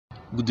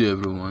Good day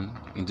everyone.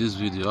 In this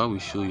video I will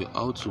show you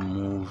how to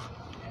move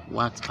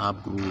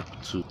WhatsApp group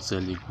to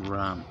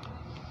Telegram.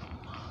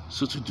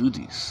 So to do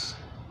this,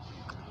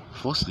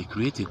 firstly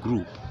create a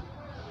group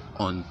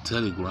on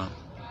Telegram.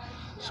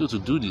 So to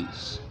do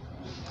this,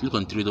 click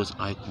on three dots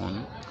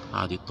icon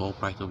at the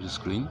top right of the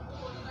screen,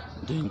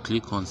 then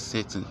click on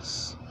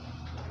settings,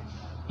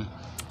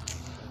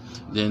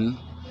 then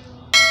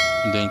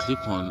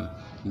click on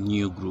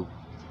new group.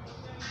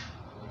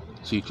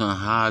 So you can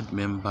add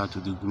member to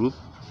the group.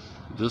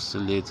 Just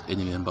select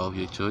any member of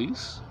your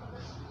choice.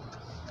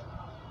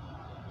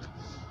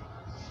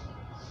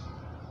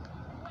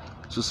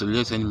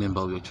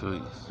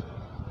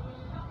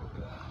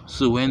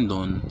 So when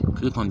done,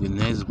 click on the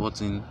next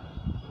button,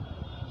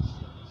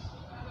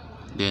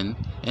 then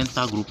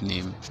enter group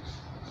name.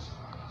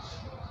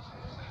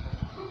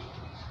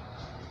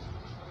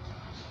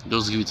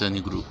 Just give it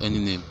any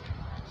name.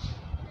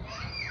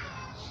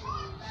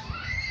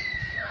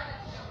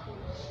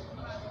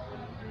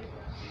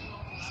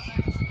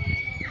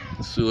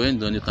 So when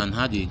done, you can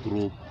add a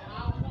group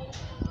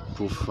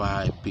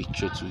profile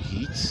picture to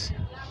it.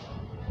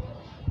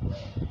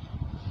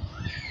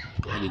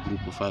 Add a group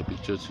profile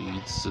picture to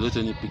it. Select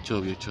any picture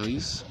of your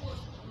choice.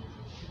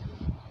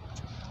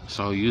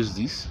 So I'll use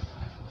this.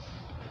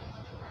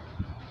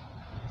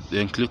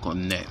 Then click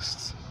on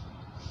next.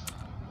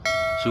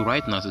 So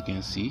right now, as you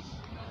can see,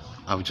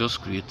 I've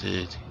just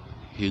created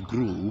a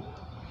group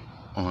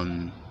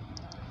on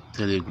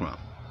Telegram.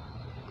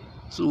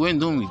 So when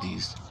done with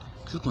this,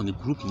 click on the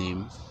group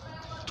name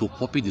to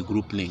copy the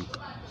group link.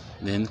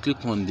 Then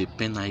click on the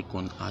pen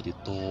icon at the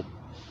top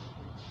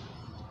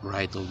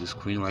right of the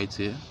screen right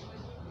here.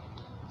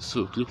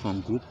 So click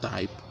on group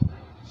type.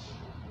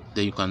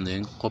 Then you can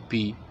then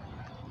copy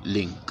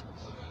link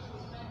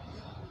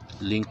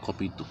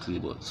copied to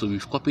clipboard. So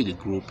we've copied the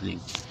group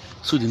link.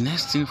 So the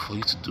next thing for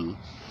you to do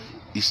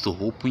is to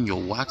open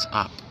your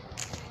WhatsApp.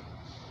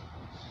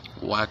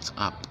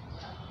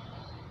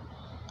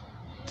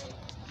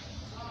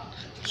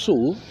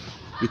 So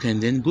you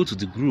can then go to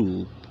the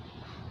group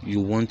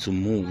you want to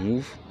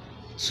move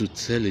to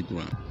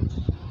Telegram.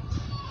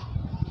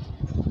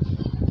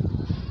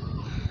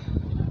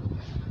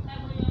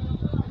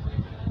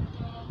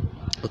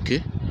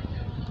 Okay,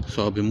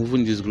 so I'll be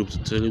moving this group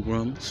to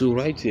Telegram. So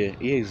right here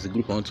is the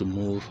group I want to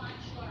move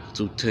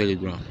to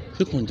Telegram.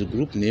 Click on the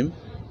group name.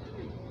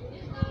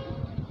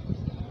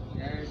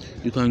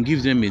 You can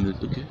give them a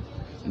note, okay?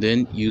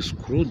 Then you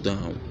scroll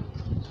down,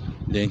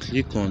 then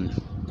click on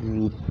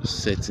group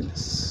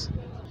settings.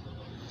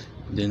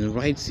 Then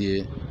right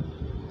here,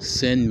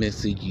 send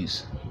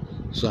messages.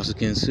 So as you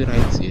can see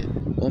right here,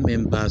 all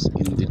members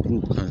in the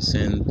group can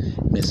send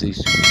messages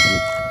to the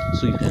group.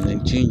 So you can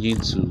then change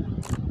it to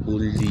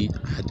only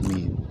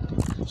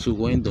admin. So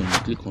when done,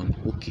 click on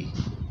OK.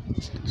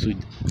 So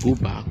go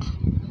back.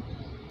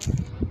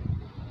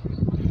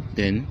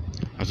 Then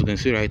as you can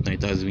see right now,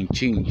 it has been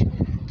changed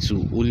to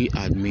only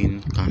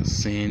admin can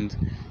send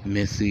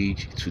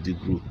message to the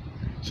group.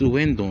 So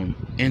when done,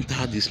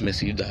 enter this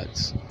message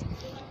that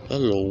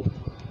hello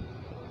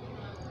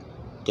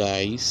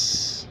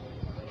guys,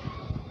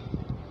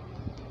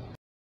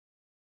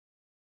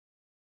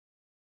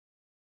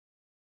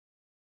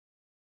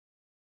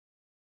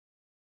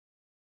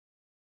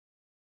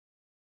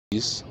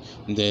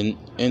 then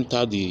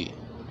enter the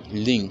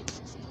link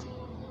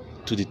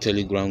to the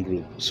Telegram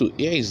group. So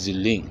here is the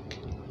link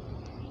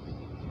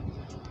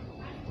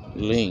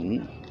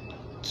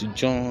to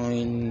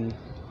join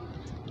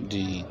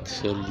the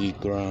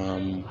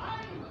Telegram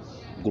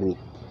group.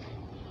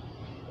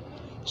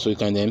 So you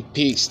can then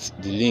paste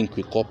the link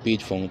we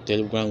copied from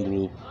Telegram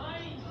group,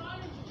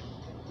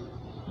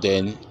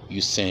 then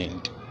you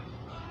send.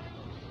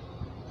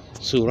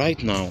 So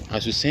right now,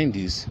 as you send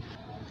this,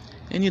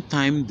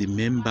 anytime the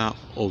member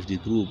of the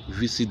group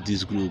visit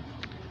this group,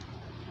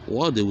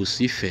 what they will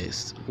see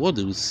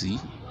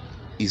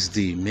is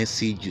the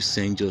message you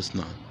sent just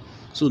now.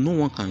 So no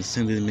one can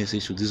send any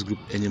message to this group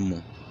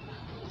anymore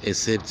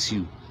except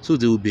you. So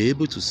they will be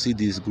able to see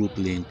this group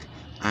link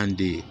and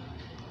the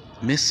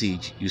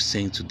message you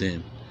sent to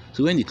them.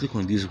 So when they click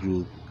on this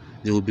group,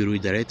 they will be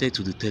redirected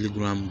to the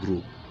Telegram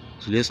group.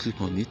 So let's click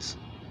on it,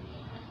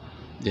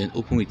 then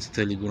open with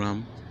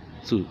Telegram.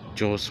 So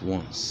just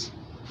once.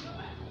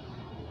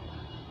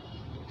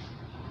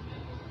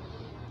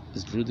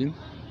 It's loading.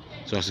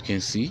 So as you can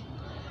see,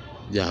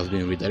 they have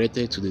been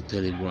redirected to the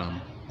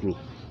Telegram group.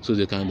 So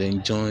they can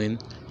then join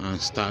and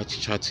start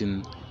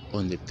chatting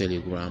on the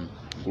Telegram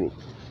group.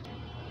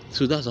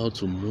 So that's how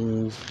to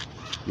move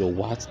your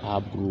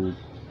WhatsApp group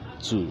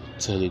to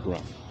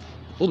Telegram.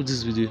 Hope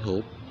this video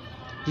helped.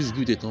 Please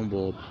give it a thumb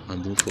up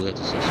and don't forget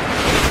to subscribe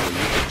to the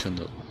YouTube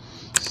channel.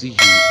 See you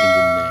in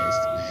the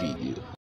next video.